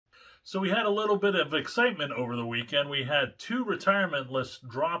So we had a little bit of excitement over the weekend. We had two retirement lists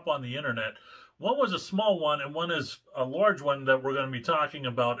drop on the internet. One was a small one and one is a large one that we're going to be talking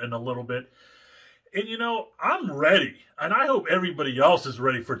about in a little bit. And I'm ready. And I hope everybody else is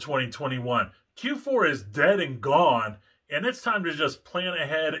ready for 2021. Q4 is dead and gone. And it's time to just plan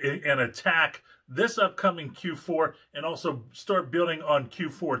ahead and attack this upcoming Q4 and also start building on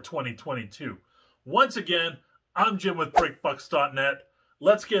Q4 2022. Once again, I'm Jim with BrickBucks.net.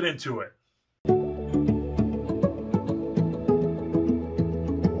 Let's get into it.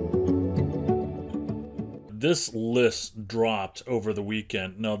 This list dropped over the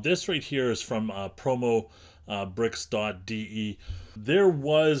weekend. Now, this right here is from promobricks.de. There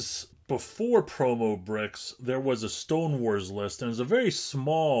was, before Promo Bricks, there was a Stone Wars list, and it was a very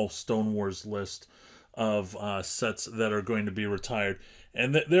small Stone Wars list of sets that are going to be retired.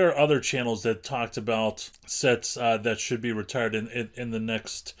 And there are other channels that talked about sets that should be retired in the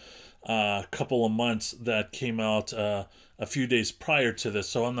next couple of months that came out a few days prior to this.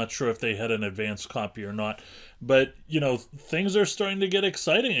 So I'm not sure if they had an advanced copy or not. But, things are starting to get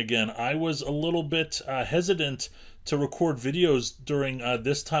exciting again. I was a little bit hesitant to record videos during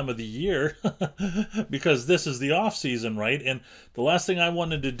this time of the year because this is the off season, right? And the last thing I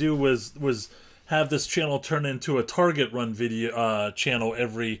wanted to do was have this channel turn into a Target run video channel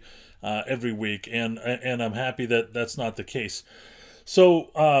every week, and I'm happy that that's not the case. So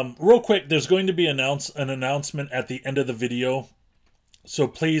real quick, there's going to be an announcement at the end of the video, so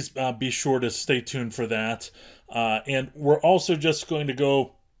please be sure to stay tuned for that. And we're also just going to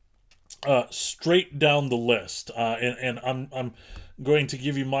go straight down the list, and I'm going to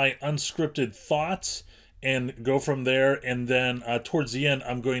give you my unscripted thoughts and go from there. And then towards the end,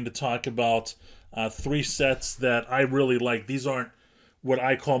 I'm going to talk about three sets that I really like. These aren't what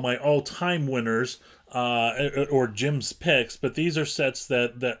I call my all-time winners or Jim's picks, but these are sets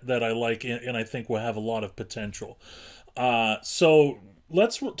that I like and I think will have a lot of potential. So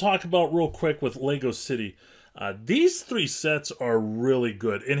let's talk about real quick with Lego City. These three sets are really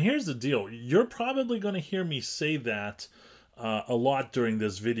good. And here's the deal. You're probably going to hear me say that a lot during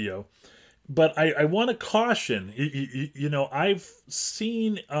this video. But I want to caution, I've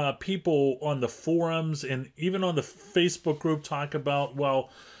seen people on the forums and even on the Facebook group talk about, well,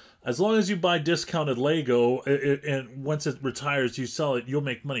 as long as you buy discounted Lego and once it retires, you sell it, you'll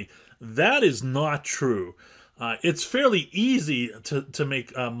make money. That is not true. It's fairly easy to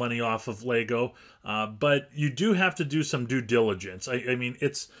make money off of Lego, but you do have to do some due diligence. I mean,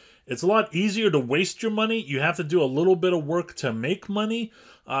 it's a lot easier to waste your money. You have to do a little bit of work to make money.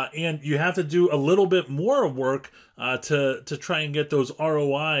 And you have to do a little bit more work to try and get those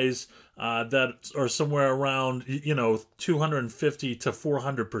ROIs that are somewhere around 250 to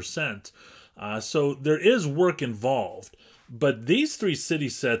 400%. So there is work involved. But these three city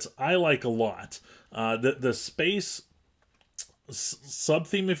sets I like a lot. The space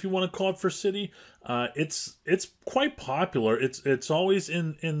sub-theme, if you want to call it, for city, it's quite popular. It's always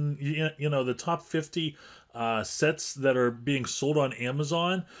in the top 50 sets that are being sold on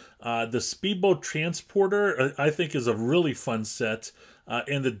Amazon. The Speedboat Transporter, I think, is a really fun set.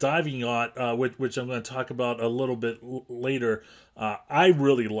 And the Diving Yacht, which I'm going to talk about a little bit later, I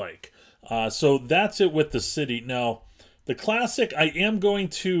really like. So that's it with the city. Now, the classic, I am going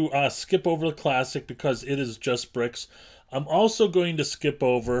to skip over the classic because it is just bricks. I'm also going to skip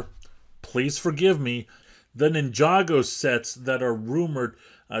over, please forgive me, the Ninjago sets that are rumored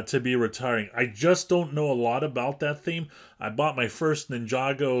to be retiring. I just don't know a lot about that theme. I bought my first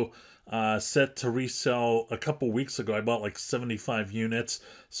Ninjago set to resell a couple weeks ago. I bought like 75 units.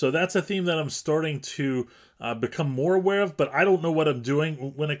 So that's a theme that I'm starting to become more aware of, but I don't know what I'm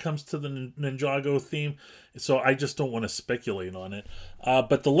doing when it comes to the Ninjago theme. So I just don't want to speculate on it.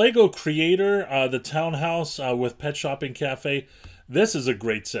 But the Lego Creator, the Townhouse with Pet Shopping Cafe, this is a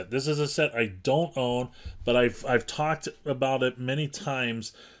great set. This is a set I don't own, but I've talked about it many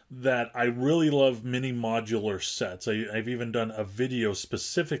times that I really love mini modular sets. I've even done a video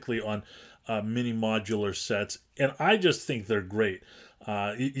specifically on mini modular sets, and I just think they're great.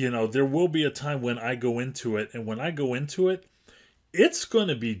 There will be a time when I go into it, and when I go into it, it's going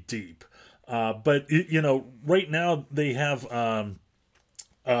to be deep. But right now they have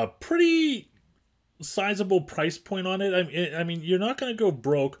a pretty sizable price point on it. I mean, you're not going to go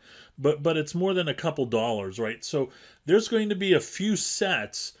broke, but it's more than a couple dollars, right? So there's going to be a few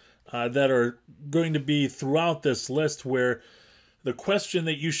sets that are going to be throughout this list where the question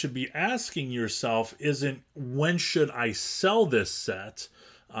that you should be asking yourself isn't, when should I sell this set?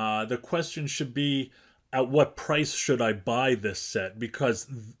 The question should be, at what price should I buy this set? Because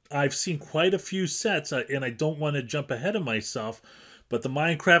I've seen quite a few sets, and I don't want to jump ahead of myself, But the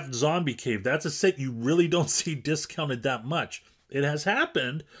Minecraft Zombie Cave, that's a set you really don't see discounted that much. It has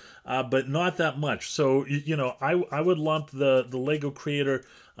happened, but not that much. So, you know, I would lump the Lego Creator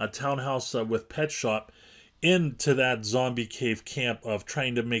Townhouse with Pet Shop into that Zombie Cave camp of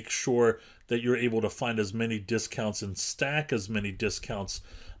trying to make sure that you're able to find as many discounts and stack as many discounts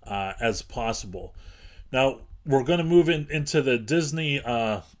as possible. Now, we're going to move into the Disney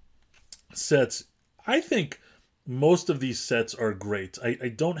sets. I think most of these sets are great. I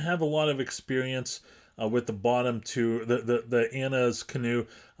don't have a lot of experience with the bottom two, the Anna's Canoe,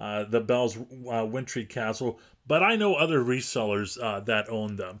 the Belle's Wintry Castle, but I know other resellers that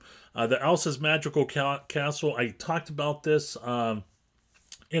own them. The Elsa's Magical Castle, I talked about this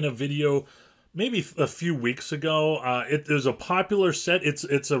in a video maybe a few weeks ago. It was a popular set. It's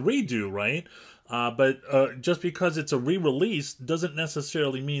a redo, right? But just because it's a re-release doesn't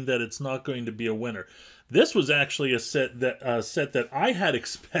necessarily mean that it's not going to be a winner. This was actually a set that I had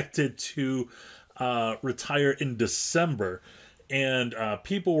expected to retire in December, and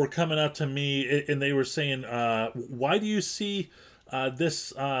people were coming up to me and they were saying, "Why do you see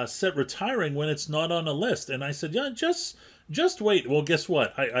this set retiring when it's not on a list?" And I said, "Yeah, just wait." Well, guess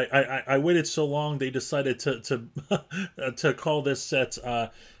what? I waited so long. They decided to to call this set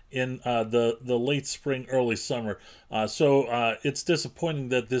in the late spring, early summer. So it's disappointing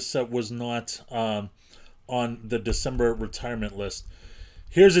that this set was not on the December retirement list.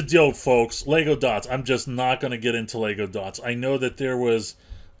 Here's the deal, folks. Lego Dots. I'm just not going to get into Lego Dots. I know that there was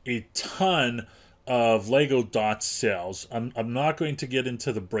a ton of Lego Dots sales. I'm not going to get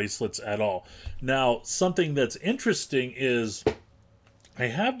into the bracelets at all. Now, something that's interesting is I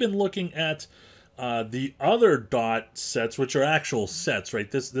have been looking at the other dot sets, which are actual sets, right?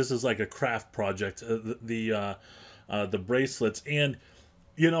 This is like a craft project, the bracelets. And,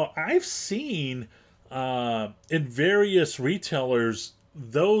 you know, I've seen in various retailers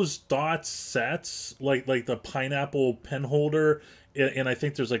those dot sets, like the pineapple pen holder, and I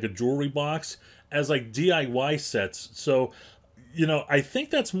think there's like a jewelry box, as like DIY sets. So, you know, I think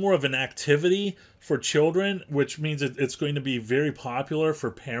that's more of an activity for children, which means it's going to be very popular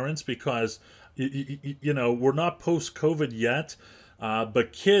for parents because, you know, we're not post-COVID yet,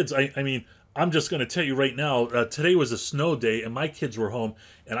 but kids, I mean, I'm just going to tell you right now, today was a snow day and my kids were home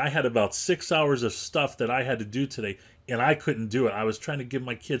and I had about 6 hours of stuff that I had to do today and I couldn't do it. I was trying to give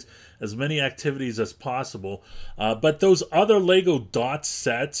my kids as many activities as possible. But those other Lego Dot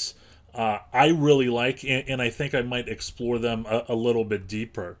sets, I really like, and I think I might explore them a little bit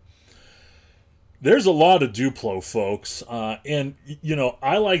deeper. There's a lot of Duplo, folks, and, you know,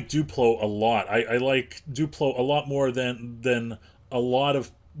 I like Duplo a lot. I like Duplo a lot more than a lot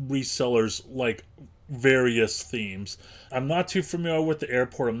of resellers like various themes. I'm not too familiar with the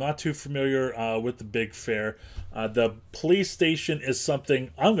airport. I'm not too familiar with the big fair. The police station is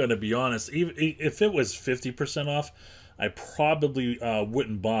something, I'm going to be honest, even if it was 50% off, I probably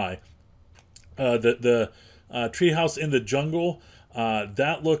wouldn't buy. The Treehouse in the Jungle,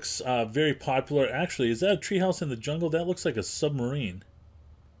 that looks very popular. Actually, is that a Treehouse in the Jungle? That looks like a submarine.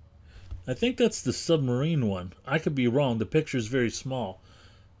 I think that's the submarine one. I could be wrong. The picture's very small.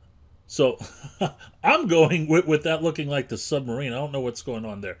 So I'm going with that looking like the submarine. I don't know what's going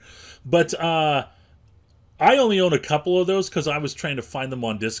on there. But I only own a couple of those because I was trying to find them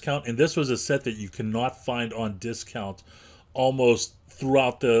on discount. And this was a set that you cannot find on discount almost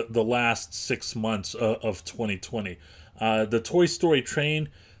throughout the last 6 months of 2020. The Toy Story train,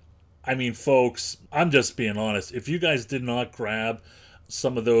 I mean, folks, I'm just being honest. If you guys did not grab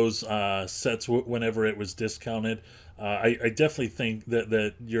some of those sets whenever it was discounted, I definitely think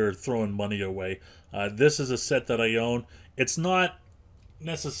that you're throwing money away. This is a set that I own. It's not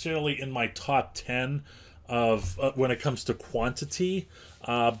necessarily in my top 10 of when it comes to quantity,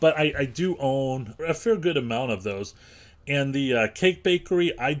 but I do own a fair good amount of those. And the Cake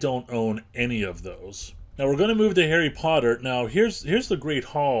Bakery, I don't own any of those. Now we're going to move to Harry Potter. Now here's the Great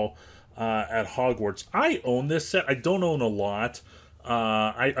Hall at Hogwarts. I own this set. I don't own a lot.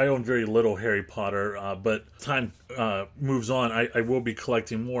 I own very little Harry Potter, but time moves on, I will be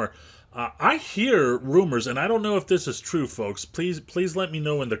collecting more. I hear rumors, and I don't know if this is true, folks. Please let me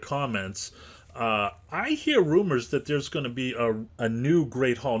know in the comments. I hear rumors that there's going to be a new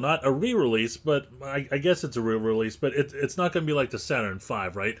Great Hall, not a re-release, but I guess it's a re-release, but it's not going to be like the Saturn V,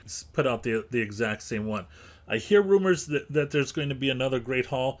 right? It's put out the exact same one. I hear rumors that there's going to be another Great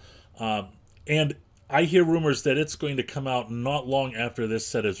Hall, and I hear rumors that it's going to come out not long after this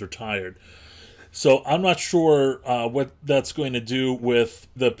set is retired. So I'm not sure what that's going to do with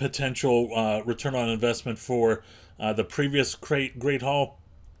the potential return on investment for the previous Great Hall.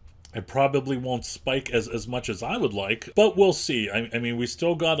 It probably won't spike as much as I would like, but we'll see. I mean, we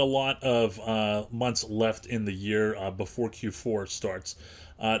still got a lot of months left in the year before Q4 starts.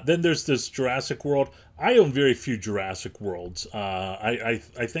 Then there's this Jurassic World. I own very few Jurassic Worlds. I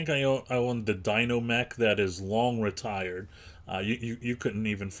think I own the Dino Mech that is long retired. You couldn't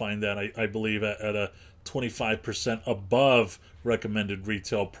even find that, I believe, at a 25% above recommended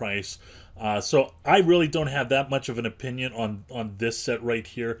retail price. So I really don't have that much of an opinion on this set right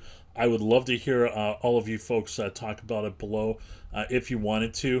here. I would love to hear all of you folks talk about it below if you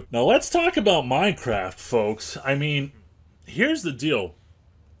wanted to. Now let's talk about Minecraft, folks. I mean, here's the deal.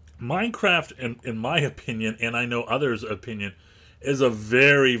 Minecraft, in my opinion, and I know others' opinion, is a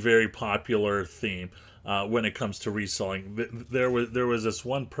very, very popular theme when it comes to reselling. There was this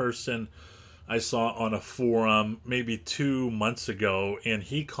one person I saw on a forum maybe 2 months ago, and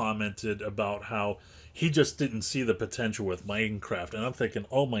he commented about how he just didn't see the potential with Minecraft. And I'm thinking,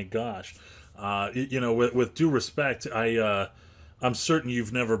 oh my gosh, with due respect, I'm certain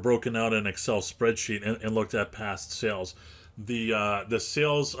you've never broken out an Excel spreadsheet and looked at past sales. The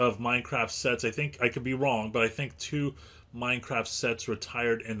sales of Minecraft sets, I think, I could be wrong, but I think 2 Minecraft sets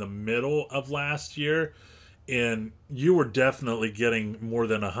retired in the middle of last year, and you were definitely getting more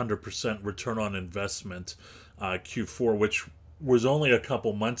than 100% return on investment Q4, which was only a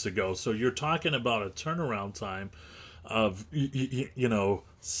couple months ago. So you're talking about a turnaround time of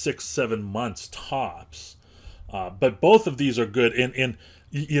 6-7 months tops. But both of these are good, and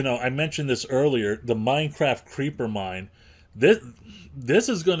I mentioned this earlier. The Minecraft Creeper Mine, this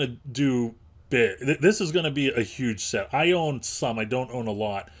is going to do big. This is going to be a huge set. I own some. I don't own a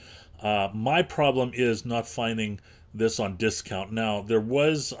lot. My problem is not finding this on discount. Now, there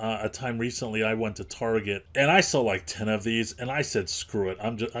was a time recently I went to Target and I saw like 10 of these, and I said, screw it.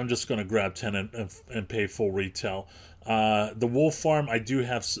 I'm just going to grab 10 and pay full retail. The Wolf Farm, I do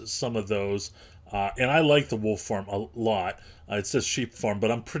have some of those. And I like the Wolf Farm a lot. It says Sheep Farm, but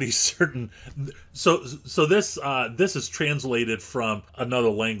I'm pretty certain. So this is translated from another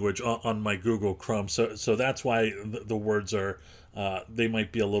language on my Google Chrome. So that's why the words are they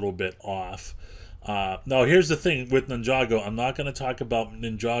might be a little bit off. Now here's the thing with Ninjago. I'm not going to talk about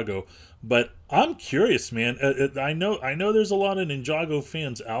Ninjago, but I'm curious, man. I know there's a lot of Ninjago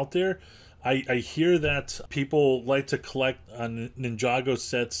fans out there. I hear that people like to collect Ninjago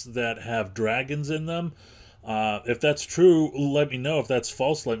sets that have dragons in them. If that's true, let me know. If that's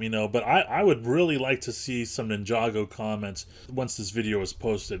false, let me know. But I would really like to see some Ninjago comments once this video is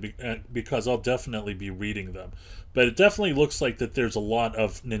posted, because I'll definitely be reading them. But it definitely looks like that there's a lot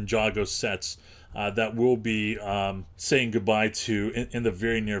of Ninjago sets that we'll be saying goodbye to in the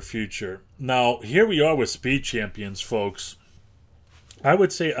very near future. Now, here we are with Speed Champions, folks. I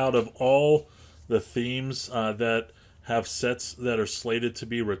would say out of all the themes that have sets that are slated to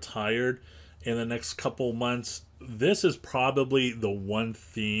be retired in the next couple months, this is probably the one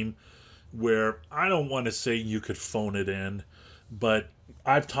theme where I don't want to say you could phone it in, but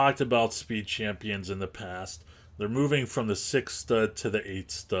I've talked about Speed Champions in the past. They're moving from the 6 stud to the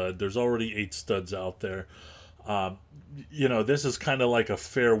 8 stud. There's already 8 studs out there. This is kind of like a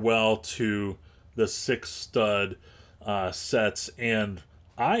farewell to the 6 stud sets, and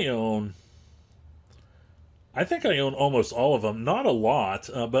I think I own almost all of them. Not a lot,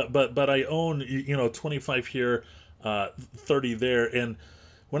 but I own 25 here, 30 there. And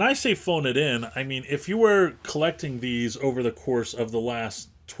when I say phone it in, I mean if you were collecting these over the course of the last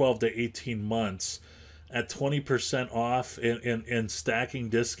 12 to 18 months at 20% off and stacking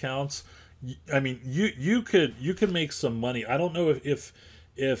discounts, I mean you could make some money. I don't know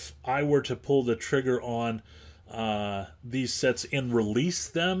if I were to pull the trigger on these sets and release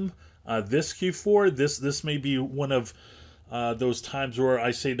them this Q4, this may be one of those times where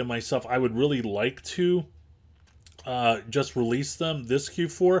I say to myself, I would really like to just release them this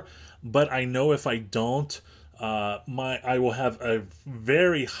Q4, but I know if I don't, I will have a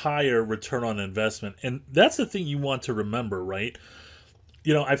very higher return on investment. And that's the thing you want to remember, right?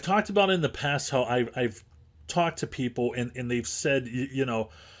 I've talked about in the past how I've talked to people and they've said,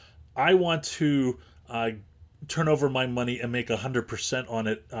 I want to turn over my money and make 100% on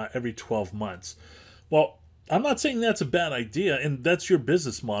it every 12 months. Well, I'm not saying that's a bad idea, and that's your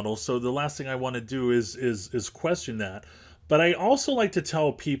business model, so the last thing I want to do is question that. But I also like to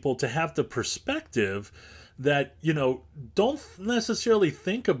tell people to have the perspective that, don't necessarily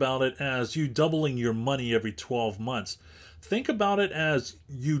think about it as you doubling your money every 12 months. Think about it as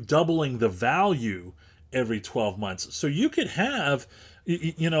you doubling the value every 12 months. So you could have,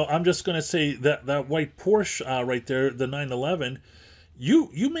 I'm just going to say that white Porsche right there, the 911,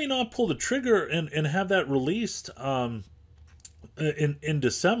 you may not pull the trigger and have that released in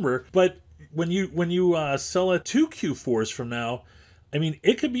December. But when you sell it 2 Q4s from now, I mean,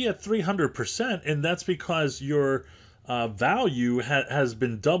 it could be at 300%, and that's because your value has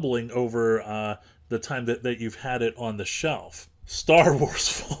been doubling over the time that you've had it on the shelf. Star Wars,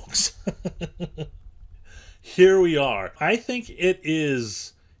 folks. Here we are. I think it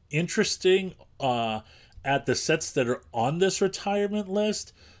is interesting at the sets that are on this retirement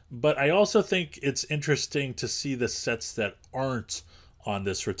list, but I also think it's interesting to see the sets that aren't on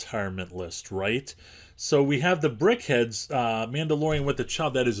this retirement list, right? So we have the Brickheads, Mandalorian with the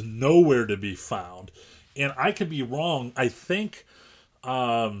Child, that is nowhere to be found. And I could be wrong. I think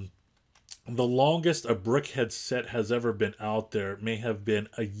the longest a Brickhead set has ever been out there may have been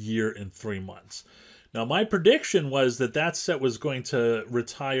a year and 3 months. Now, my prediction was that that set was going to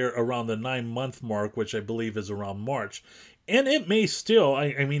retire around the 9-month mark, which I believe is around March. And it may still,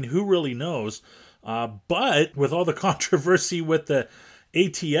 I mean, who really knows? But with all the controversy with the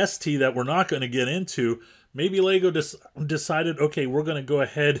ATST that we're not going to get into, maybe Lego decided, okay, we're going to go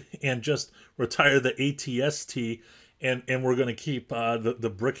ahead and just retire the ATST, and we're going to keep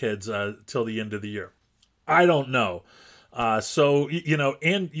the Brickheads till the end of the year. I don't know. So, you know,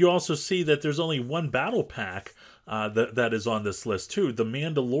 and you also see that there's only one battle pack that is on this list too. The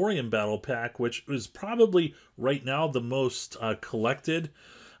Mandalorian battle pack, which is probably right now the most collected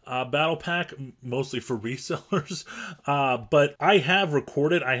battle pack, mostly for resellers. But I have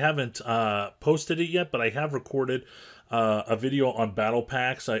recorded, I haven't posted it yet, but I have recorded a video on battle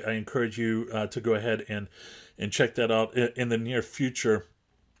packs. I encourage you to go ahead and check that out in the near future.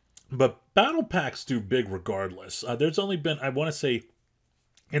 But battle packs do big regardless. There's only been, I want to say,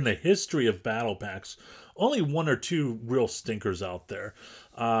 in the history of battle packs, only 1 or 2 real stinkers out there.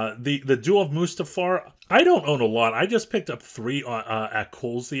 The Duel of Mustafar, I don't own a lot. I just picked up 3 at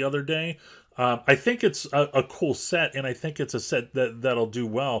Kohl's the other day. I think it's a cool set, and I think it's a set that'll do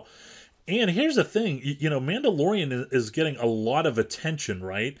well. And here's the thing, you know, Mandalorian is getting a lot of attention,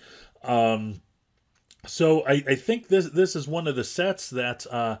 right? So I think this is one of the sets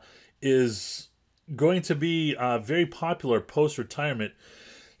that is going to be very popular post-retirement.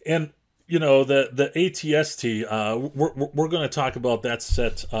 And, you know, the ATST, we're going to talk about that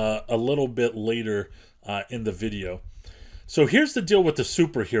set a little bit later in the video. So here's the deal with the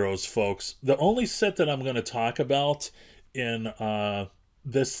superheroes, folks. The only set that I'm going to talk about in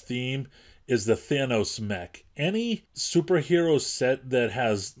this theme is the Thanos mech. Any superhero set that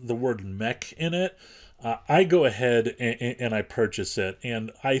has the word mech in it, I go ahead and I purchase it,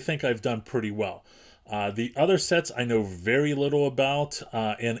 and I think I've done pretty well. The other sets I know very little about,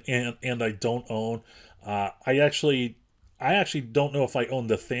 and I don't own. I actually don't know if I own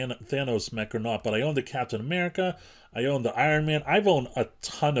the Thanos mech or not, but I own the Captain America. I own the Iron Man. I've owned a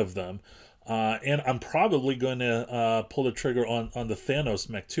ton of them. And I'm probably going to pull the trigger on the Thanos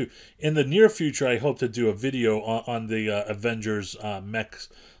mech too. In the near future, I hope to do a video on the Avengers mech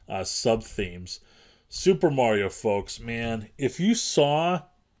sub-themes. Super Mario, folks, man. If you saw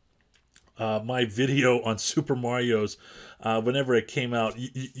my video on Super Mario's whenever it came out,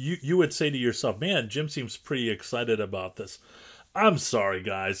 you would say to yourself, man, Jim seems pretty excited about this. I'm sorry,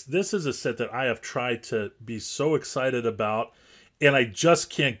 guys. This is a set that I have tried to be so excited about, and I just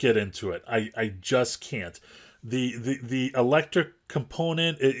can't get into it. I just can't. The electric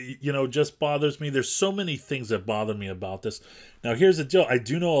component, you know, just bothers me. There's so many things that bother me about this. Now, here's the deal. I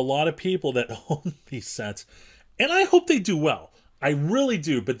do know a lot of people that own these sets, and I hope they do well. I really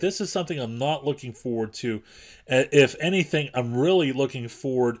do, but this is something I'm not looking forward to. If anything, I'm really looking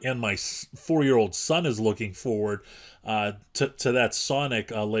forward, and my 4-year-old son is looking forward to that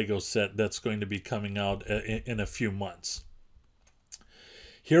Sonic Lego set that's going to be coming out in a few months.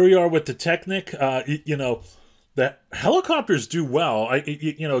 Here we are with the Technic. You know, the helicopters do well.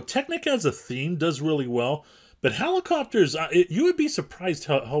 You know, Technic as a theme does really well, but helicopters, you would be surprised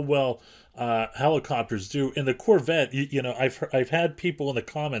how well helicopters do. In the Corvette, you know, I've had people in the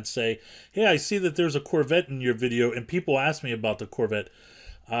comments say, hey, I see that there's a Corvette in your video, and people ask me about the Corvette.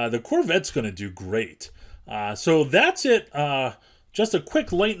 The Corvette's going to do great. So that's it. Just a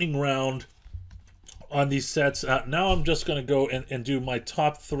quick lightning round on these sets. Now I'm just going to go and do my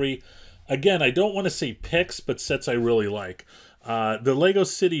top 3. Again, I don't want to say picks, but sets I really like. The Lego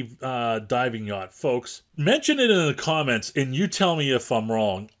City diving yacht, folks. Mention it in the comments, and you tell me if I'm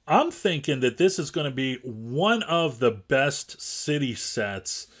wrong. I'm thinking that this is going to be one of the best city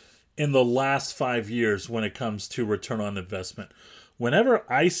sets in the last 5 years when it comes to return on investment. Whenever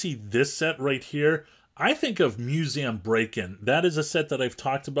I see this set right here, I think of Museum Break-In. That is a set that I've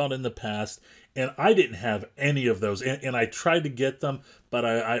talked about in the past, and I didn't have any of those. And I tried to get them, but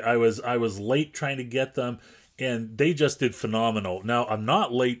I was late trying to get them. and they just did phenomenal. Now, I'm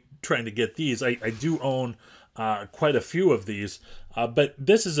not late trying to get these. I do own quite a few of these, but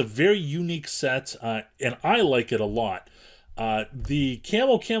this is a very unique set, and I like it a lot. The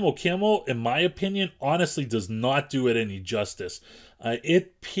camel, in my opinion, honestly does not do it any justice.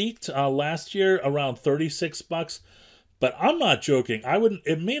 It peaked last year around 36 bucks, but I'm not joking.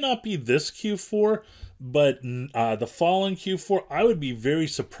 It may not be this Q4, but the following Q4, I would be very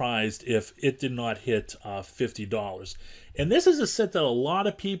surprised if it did not hit $50. And this is a set that a lot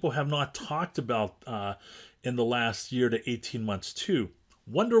of people have not talked about in the last year to 18 months too.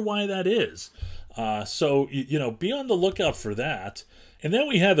 Wonder why that is. So, you know, be on the lookout for that. And then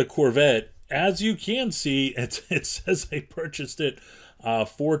we have the Corvette. As you can see, it says I purchased it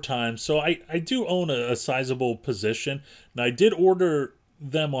 4 times. So I do own a sizable position. Now, I did order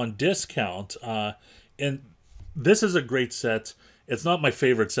them on discount. And this is a great set. It's not my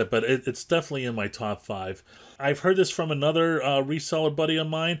favorite set, but it's definitely in my top 5. I've heard this from another reseller buddy of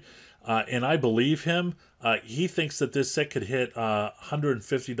mine, and I believe him. He thinks that this set could hit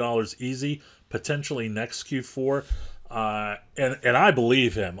 $150 easy, potentially next Q4, and I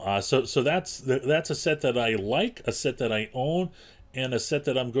believe him. So that's a set that I like, a set that I own, and a set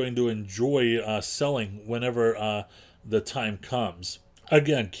that I'm going to enjoy selling whenever the time comes.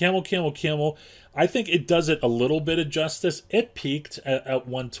 Again, camel. I think it does it a little bit of justice. It peaked at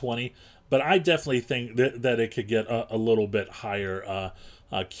 120, but I definitely think that it could get a little bit higher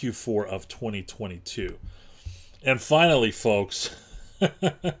Q4 of 2022. And finally, folks,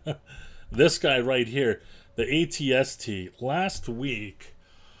 this guy right here, the ATST. Last week,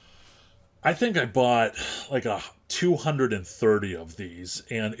 I think I bought like 230 of these,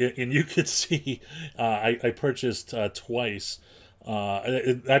 and you could see I purchased twice.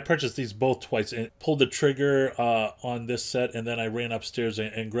 I purchased these both twice and pulled the trigger on this set, and then I ran upstairs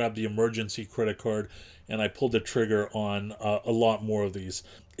and grabbed the emergency credit card, and I pulled the trigger on a lot more of these.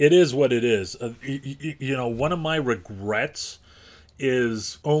 It is what it is. You know, one of my regrets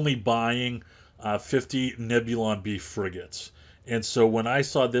is only buying 50 Nebulon B frigates. And so when I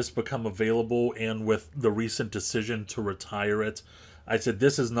saw this become available, and with the recent decision to retire it, I said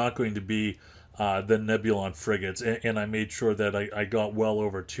this is not going to be the Nebulon frigates, and I made sure that I got well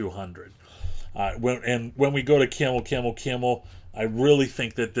over 200. When we go to camel, I really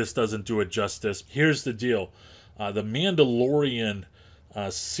think that this doesn't do it justice. Here's the deal. The Mandalorian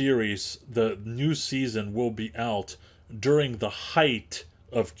series, the new season, will be out during the height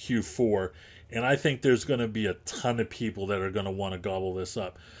of Q4, and I think there's going to be a ton of people that are going to want to gobble this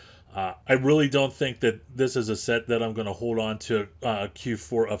up. I really don't think that this is a set that I'm going to hold on to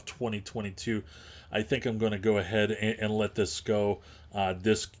Q4 of 2022. I think I'm going to go ahead and let this go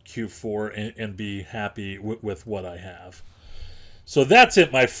this Q4 and be happy with what I have. So that's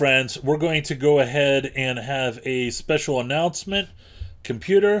it, my friends. We're going to go ahead and have a special announcement.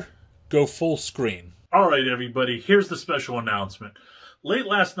 Computer, go full screen. All right, everybody, here's the special announcement. Late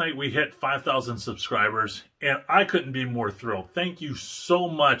last night, we hit 5,000 subscribers, and I couldn't be more thrilled. Thank you so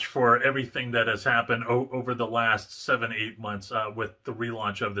much for everything that has happened over the last 7-8 months with the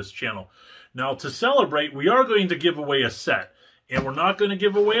relaunch of this channel. Now, to celebrate, we are going to give away a set, and we're not going to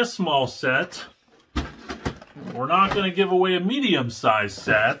give away a small set. We're not going to give away a medium-sized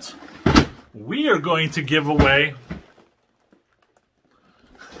set. We are going to give away...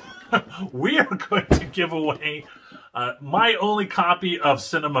 my only copy of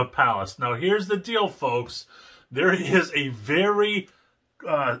Cinema Palace. Now, here's the deal, folks. There is a very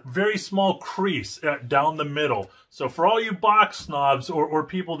small crease down the middle. So for all you box snobs or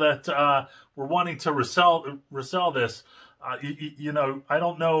people that were wanting to resell this, you know, I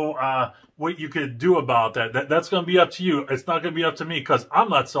don't know what you could do about that. That's going to be up to you. It's not going to be up to me because I'm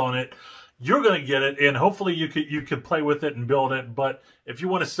not selling it. You're going to get it, and hopefully you could play with it and build it. But if you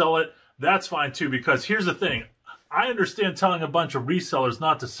want to sell it, that's fine too, because here's the thing. I understand telling a bunch of resellers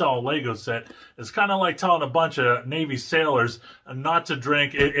not to sell a Lego set. It's kind of like telling a bunch of Navy sailors not to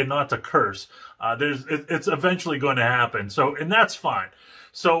drink and not to curse. It's eventually going to happen. So, and that's fine.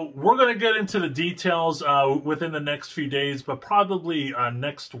 So we're going to get into the details within the next few days, but probably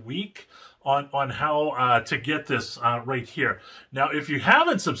next week on how to get this right here. Now, if you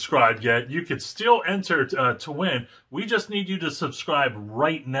haven't subscribed yet, you could still enter to win. We just need you to subscribe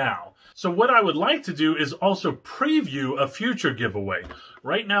right now. So what I would like to do is also preview a future giveaway.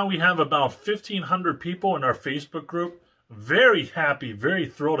 Right now we have about 1,500 people in our Facebook group. Very happy, very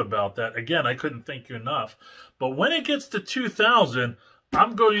thrilled about that. Again, I couldn't thank you enough. But when it gets to 2,000,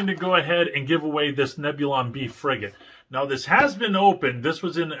 I'm going to go ahead and give away this Nebulon B frigate. Now, this has been opened. This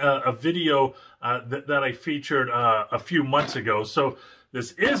was in a video that I featured a few months ago. So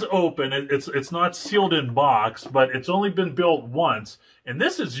This is open. It's not sealed in box, but it's only been built once, and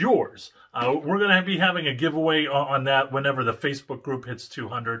this is yours. We're going to be having a giveaway on that whenever the Facebook group hits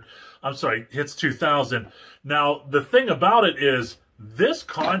 200. I'm sorry, hits 2,000. Now, the thing about it is, this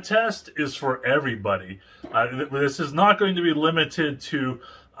contest is for everybody. This is not going to be limited to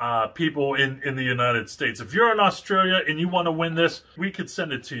people in the United States. If you're in Australia and you want to win this, we could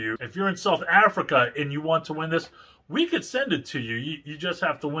send it to you. If you're in South Africa and you want to win this, we could send it to you. You just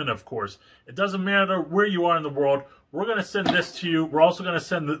have to win, of course. It doesn't matter where you are in the world. We're going to send this to you. We're also going to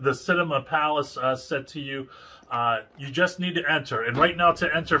send the Cinema Palace set to you. You just need to enter. And right now,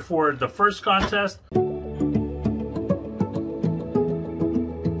 to enter for the first contest,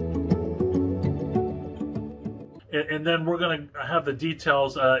 and then we're going to have the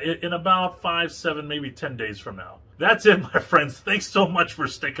details in about 5, 7, maybe 10 days from now. That's it, my friends. Thanks so much for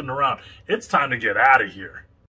sticking around. It's time to get out of here.